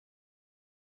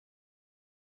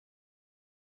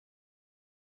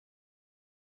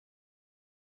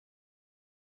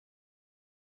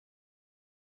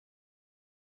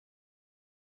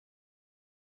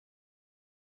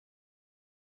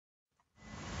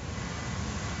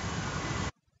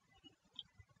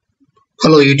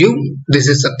Hello YouTube, this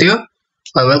is Satya.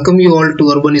 I welcome you all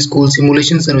to Urban School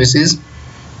Simulation Services.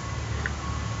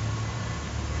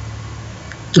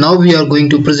 Now we are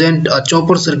going to present a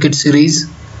chopper circuit series.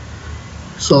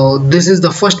 So this is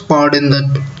the first part in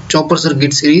the chopper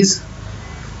circuit series.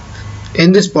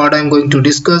 In this part I am going to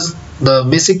discuss the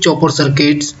basic chopper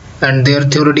circuits and their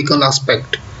theoretical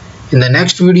aspect. In the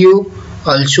next video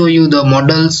I'll show you the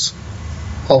models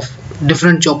of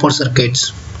different chopper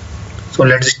circuits. So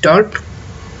let's start.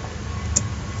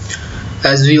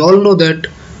 As we all know that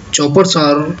choppers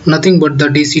are nothing but the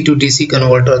DC to DC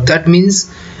converter. That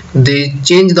means they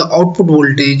change the output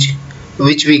voltage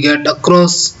which we get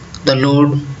across the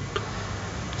load.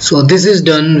 So this is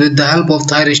done with the help of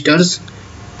thyristors.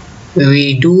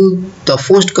 We do the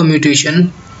forced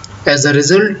commutation. As a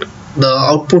result, the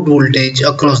output voltage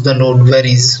across the load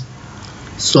varies.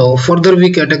 So further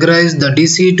we categorize the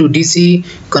DC to DC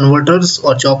converters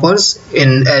or choppers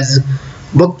in as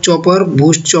buck chopper,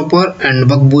 boost chopper and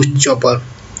buck boost chopper.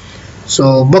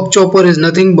 So buck chopper is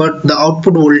nothing but the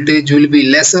output voltage will be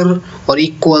lesser or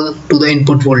equal to the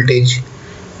input voltage.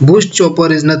 Boost chopper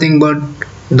is nothing but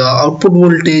the output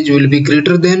voltage will be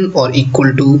greater than or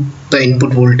equal to the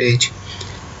input voltage.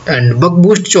 And buck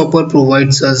boost chopper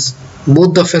provides us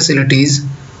both the facilities,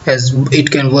 as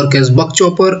it can work as buck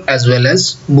chopper as well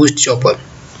as boost chopper.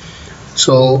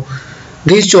 So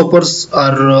these choppers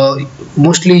are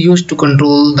mostly used to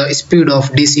control the speed of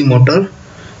DC motor.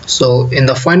 So in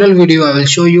the final video I will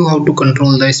show you how to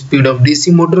control the speed of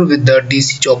DC motor with the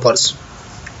DC choppers.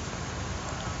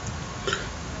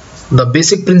 The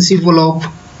basic principle of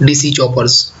DC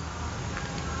choppers.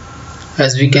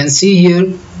 As we can see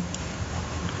here,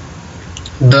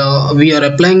 we are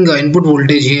applying the input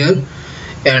voltage here,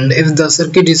 and if the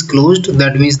circuit is closed,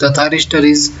 that means the thyristor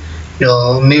is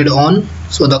made on,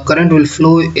 so the current will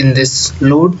flow in this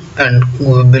load and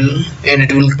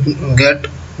it will get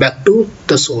back to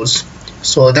the source.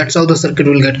 So that's how the circuit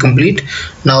will get complete.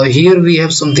 Now here we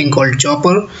have something called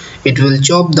chopper. It will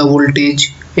chop the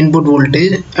voltage, input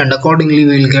voltage, and accordingly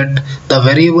we will get the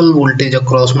variable voltage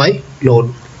across my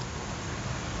load.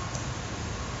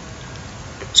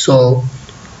 So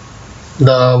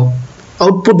the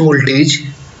output voltage,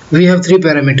 we have three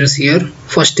parameters here.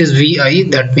 First is VI,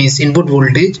 that means input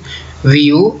voltage,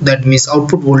 VO, that means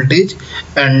output voltage,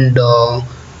 and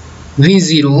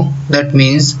V0, that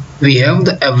means we have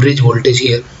the average voltage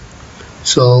here.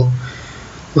 So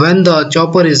when the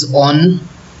chopper is on,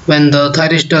 when the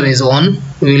thyristor is on,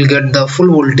 we will get the full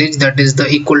voltage, that is the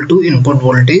equal to input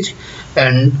voltage,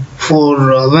 and for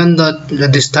when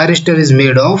this thyristor is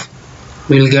made off,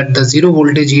 we will get the zero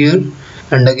voltage here,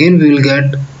 and again we will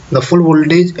get the full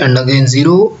voltage, and again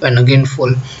zero, and again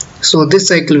full. So this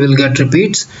cycle will get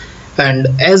repeats, and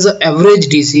as an average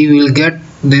DC we will get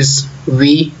this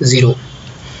V0.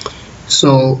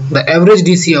 So the average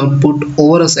DC output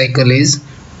over a cycle is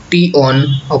T on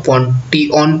upon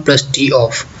T on plus T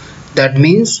off. That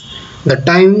means the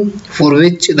time for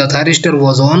which the thyristor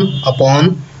was on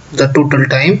upon the total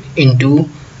time into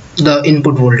the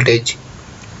input voltage.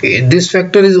 Okay, this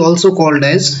factor is also called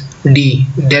as D,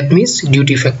 that means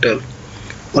duty factor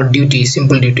or duty,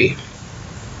 simple duty.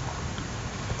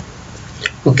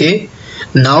 Okay,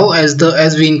 now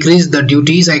as we increase the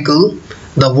duty cycle,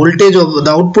 the voltage of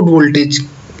the output voltage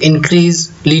increase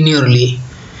linearly.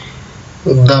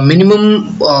 The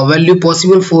minimum value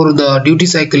possible for the duty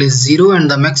cycle is 0 and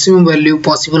the maximum value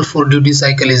possible for duty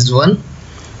cycle is 1.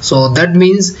 So that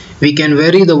means we can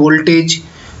vary the voltage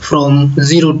from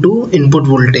 0 to input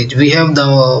voltage. We have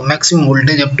the maximum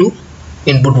voltage up to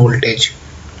input voltage.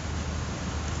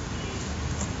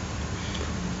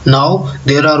 Now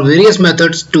there are various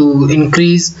methods to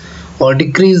increase or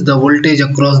decrease the voltage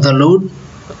across the load.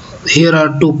 Here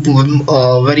are two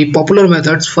very popular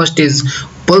methods. First is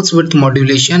pulse width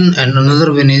modulation and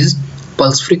another one is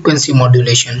pulse frequency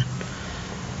modulation.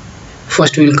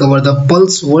 First we will cover the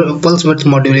pulse width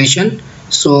modulation.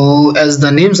 So as the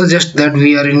name suggests that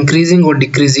we are increasing or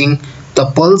decreasing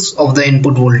the pulse of the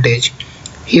input voltage.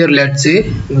 Here let's say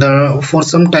for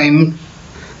some time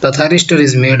the thyristor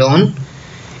is made on.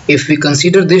 If we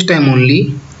consider this time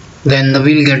only, then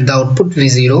we will get the output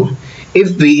V0.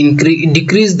 If we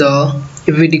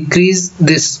decrease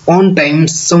this on time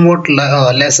somewhat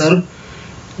lesser,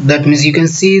 that means you can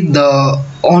see the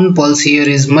on pulse here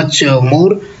is much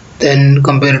more than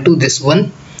compared to this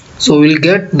one. So we will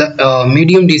get the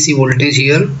medium DC voltage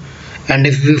here, and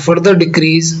if we further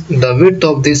decrease the width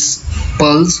of this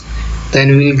pulse,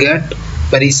 then we will get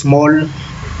very small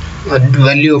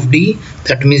value of D,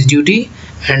 that means duty,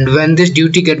 and when this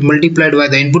duty get multiplied by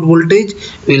the input voltage,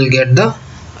 we will get the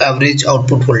average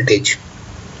output voltage.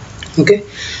 Okay,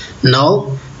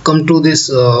 now come to this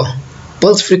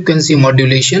pulse frequency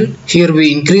modulation. Here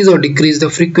we increase or decrease the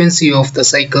frequency of the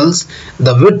cycles.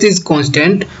 The width is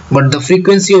constant, but the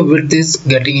frequency of width is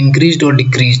getting increased or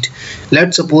decreased.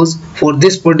 Let's suppose for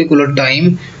this particular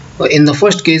time, in the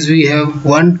first case we have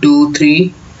 1 2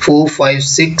 3 4 5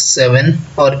 6 7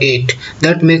 or 8.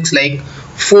 That makes like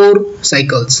 4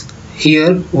 cycles.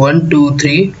 Here 1 2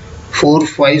 3 4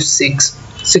 5 6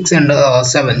 and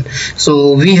 7.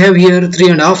 So we have here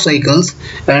 3.5 cycles,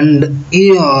 and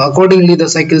accordingly the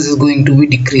cycles is going to be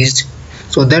decreased.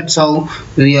 So that's how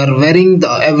we are varying the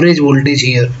average voltage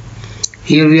here.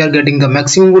 Here we are getting the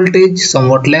maximum voltage,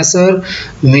 somewhat lesser,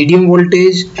 medium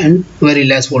voltage, and very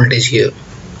less voltage here.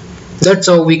 That's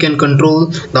how we can control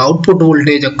the output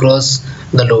voltage across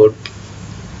the load.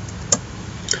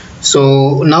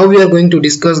 So now we are going to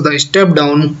discuss the step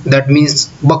down, that means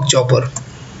buck chopper.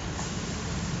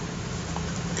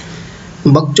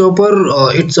 Buck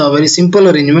chopper, it's a very simple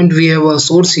arrangement. We have a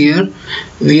source here,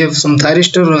 we have some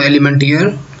thyristor element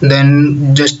here,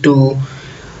 then just to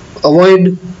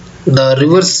avoid the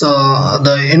reverse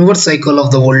the inverse cycle of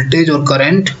the voltage or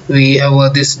current, we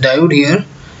have this diode here,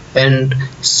 and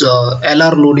so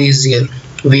LR load is here.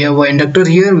 We have an inductor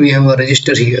here, we have a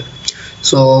resistor here.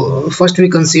 So first we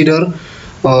consider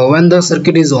when the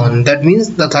circuit is on, that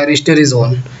means the thyristor is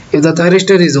on. If the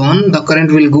thyristor is on, the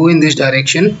current will go in this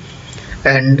direction,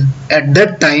 and at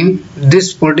that time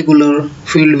this particular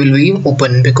field will be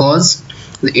open because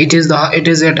it is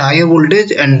at higher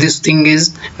voltage and this thing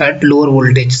is at lower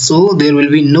voltage, so there will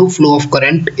be no flow of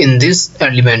current in this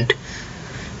element.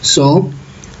 So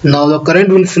now the current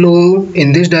will flow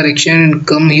in this direction and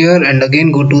come here and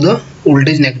again go to the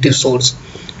voltage negative source.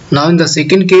 Now in the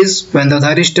second case, when the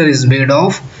thyristor is made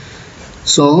off,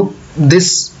 so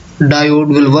this diode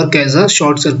will work as a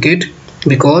short circuit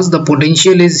because the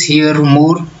potential is here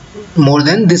more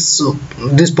than this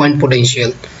point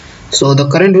potential. So the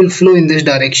current will flow in this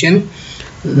direction.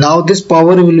 Now this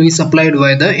power will be supplied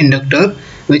by the inductor,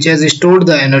 which has stored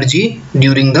the energy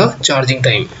during the charging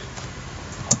time.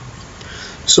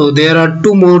 So there are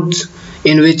two modes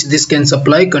in which this can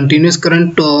supply: continuous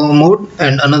current mode,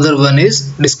 and another one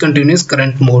is discontinuous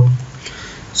current mode.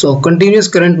 So continuous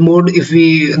current mode,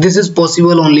 this is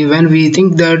possible only when we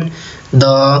think that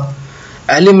the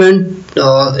element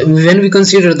when we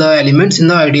consider the elements in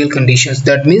the ideal conditions.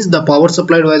 That means the power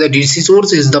supplied by the DC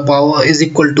source is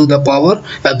equal to the power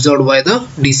absorbed by the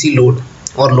DC load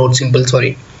or load simple,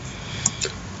 sorry.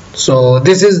 So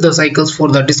this is the cycles for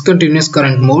the discontinuous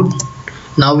current mode.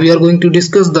 Now we are going to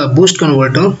discuss the boost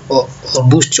converter or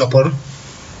boost chopper.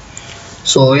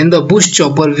 So in the boost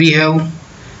chopper we have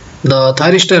the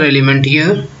thyristor element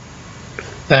here,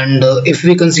 and if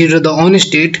we consider the on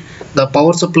state, the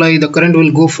power supply, the current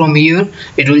will go from here,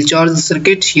 it will charge the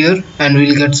circuit here, and we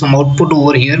will get some output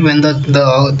over here when the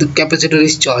capacitor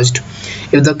is charged.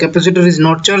 If the capacitor is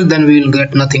not charged, then we will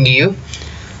get nothing here.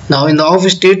 Now in the off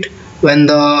state, when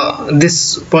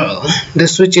this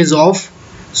switch is off,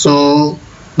 so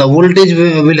the voltage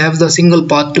will have the single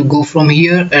path to go from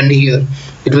here and here.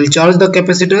 It will charge the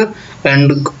capacitor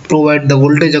and provide the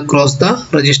voltage across the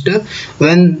resistor.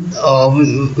 When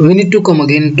we need to come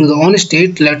again to the on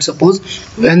state, let's suppose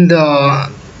when the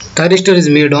thyristor is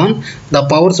made on, the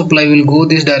power supply will go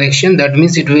this direction. That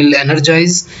means it will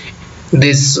energize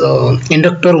this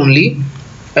inductor only,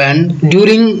 and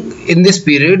in this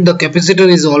period the capacitor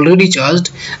is already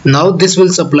charged. Now this will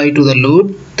supply to the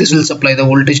load, this will supply the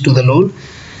voltage to the load,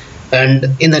 and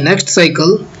in the next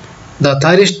cycle the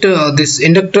thyristor, this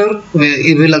inductor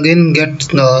will again get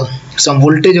some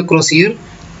voltage across here,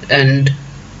 and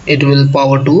it will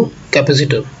power to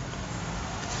capacitor.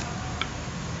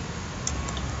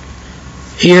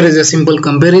 Here is a simple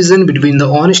comparison between the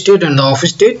on state and the off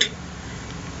state.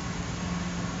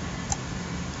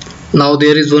 Now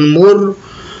there is one more,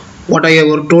 what I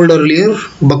have told earlier,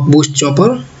 buck boost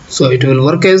chopper. So it will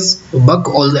work as buck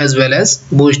as well as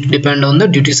boost, depend on the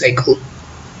duty cycle.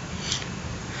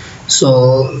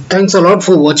 So thanks a lot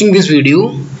for watching this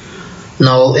video.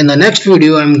 Now in the next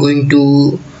video I am going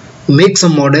to make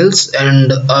some models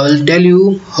and I will tell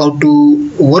you how to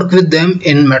work with them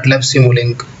in MATLAB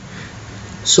Simulink.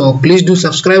 So please do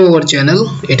subscribe our channel.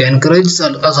 It encourages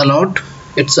us a lot.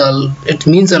 It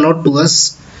means a lot to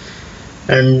us,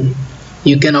 and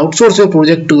you can outsource your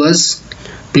project to us.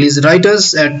 Please write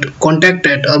us at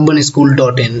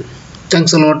contact@urbanschool.in.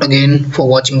 Thanks a lot again for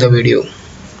watching the video.